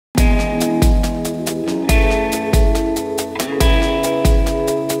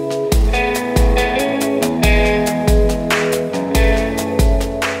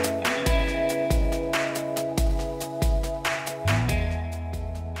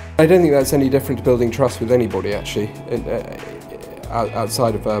I don't think that's any different to building trust with anybody, actually,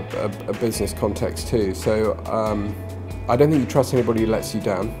 outside of a business context too. So I don't think you trust anybody who lets you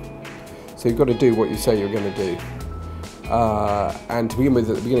down. So you've got to do what you say you're going to do. And to begin with,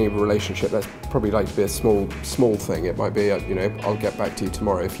 at the beginning of a relationship, that's probably like to be a small thing. It might be, you know, I'll get back to you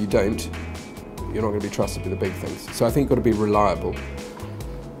tomorrow. If you don't, you're not going to be trusted with the big things. So I think you've got to be reliable.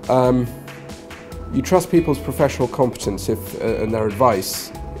 You trust people's professional competence and their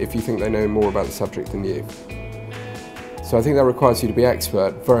advice if you think they know more about the subject than you. So I think that requires you to be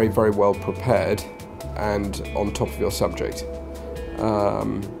expert, very, very well prepared, and on top of your subject.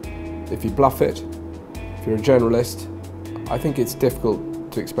 If you bluff it, if you're a generalist, I think it's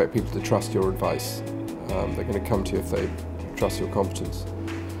difficult to expect people to trust your advice. They're going to come to you if they trust your competence.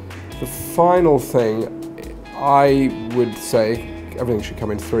 The final thing, I would say, everything should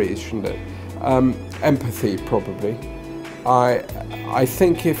come in threes, shouldn't it? Empathy, probably. I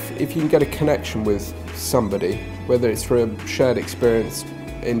think if you can get a connection with somebody, whether it's through a shared experience,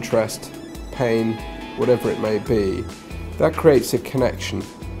 interest, pain, whatever it may be, that creates a connection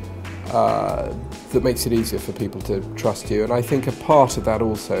that makes it easier for people to trust you. And I think a part of that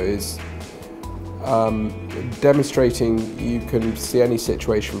also is demonstrating you can see any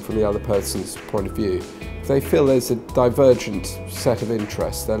situation from the other person's point of view. If they feel there's a divergent set of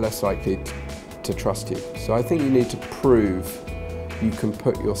interests, they're less likely to trust you. So I think you need to prove you can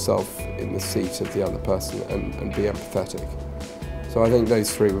put yourself in the seat of the other person and be empathetic. So I think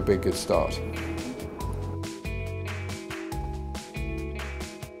those three would be a good start.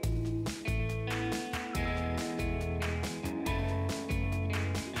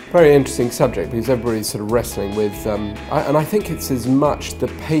 Very interesting subject because everybody's sort of wrestling with, and I think it's as much the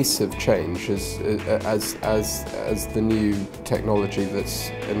pace of change as the new technology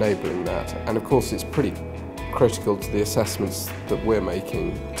that's enabling that. And of course it's pretty critical to the assessments that we're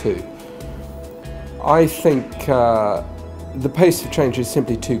making too. I think the pace of change is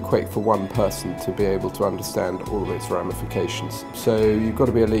simply too quick for one person to be able to understand all of its ramifications. So you've got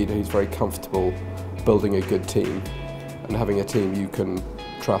to be a leader who's very comfortable building a good team and having a team you can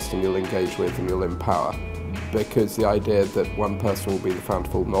trust and you'll engage with and you'll empower, because the idea that one person will be the fount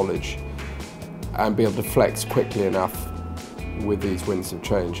of all knowledge and be able to flex quickly enough with these winds of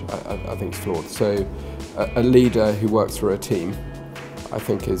change, I think is flawed. So a leader who works for a team, I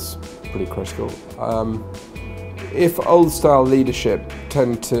think, is pretty critical. If old style leadership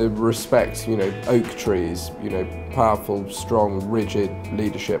tend to respect, you know, oak trees, you know, powerful, strong, rigid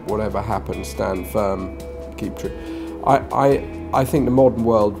leadership, whatever happens, stand firm, keep true. I think the modern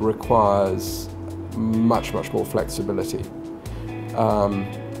world requires much more flexibility.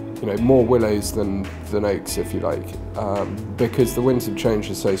 You know, more willows than oaks, if you like, because the winds of change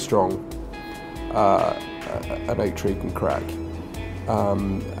are so strong. An oak tree can crack.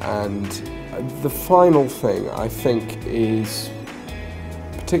 And the final thing, I think, is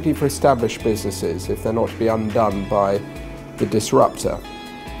particularly for established businesses, if they're not to be undone by the disruptor,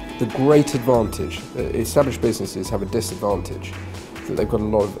 the great advantage, established businesses have a disadvantage, that they've got a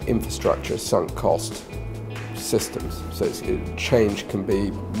lot of infrastructure, sunk cost systems, so change can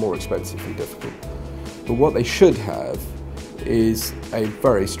be more expensive and difficult. But what they should have is a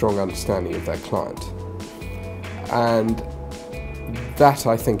very strong understanding of their client. And that,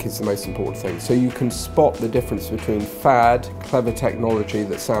 I think, is the most important thing. So you can spot the difference between fad, clever technology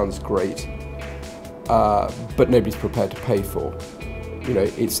that sounds great, but nobody's prepared to pay for. You know,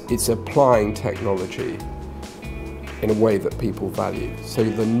 it's applying technology in a way that people value. So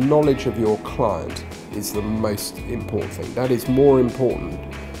the knowledge of your client is the most important thing. That is more important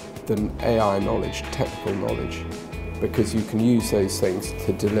than AI knowledge, technical knowledge, because you can use those things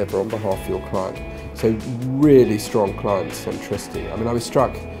to deliver on behalf of your client. So really strong client centricity. I mean, I was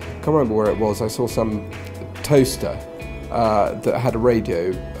struck, I can't remember where it was, I saw some toaster that had a radio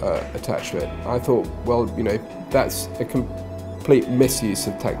attached to it. I thought, well, you know, that's a complete misuse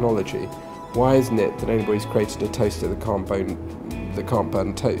of technology. Why isn't it that anybody's created a toaster that can't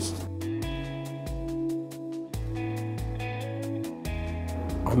burn toast?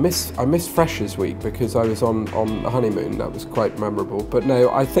 I miss Freshers Week because I was on a honeymoon. That was quite memorable. But no,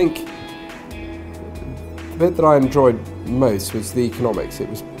 I think the bit that I enjoyed most was the economics. It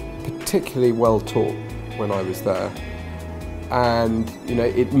was particularly well taught when I was there, and you know,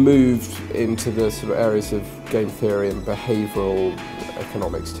 it moved into the sort of areas of game theory and behavioural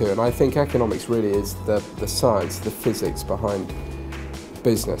economics too. And I think economics really is the science, the physics behind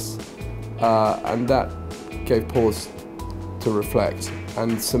business, and that gave pause to reflect,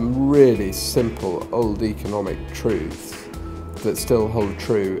 and some really simple old economic truths that still hold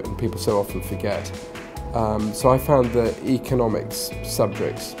true and people so often forget. So I found the economics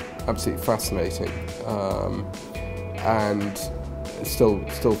subjects absolutely fascinating, and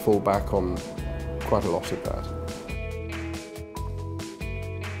still fall back on quite a lot of that.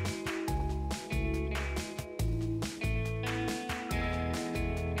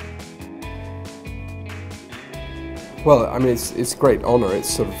 Well, I mean, it's a great honour. It's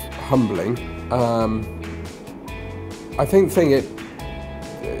sort of humbling. I think the thing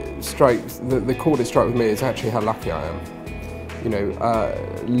the chord it struck with me is actually how lucky I am. You know,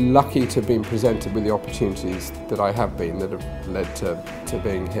 lucky to have been presented with the opportunities that I have been, that have led to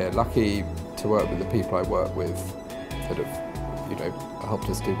being here. Lucky to work with the people I work with that have, you know, helped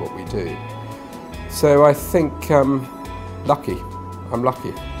us do what we do. So I think lucky. I'm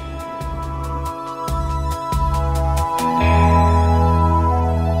lucky.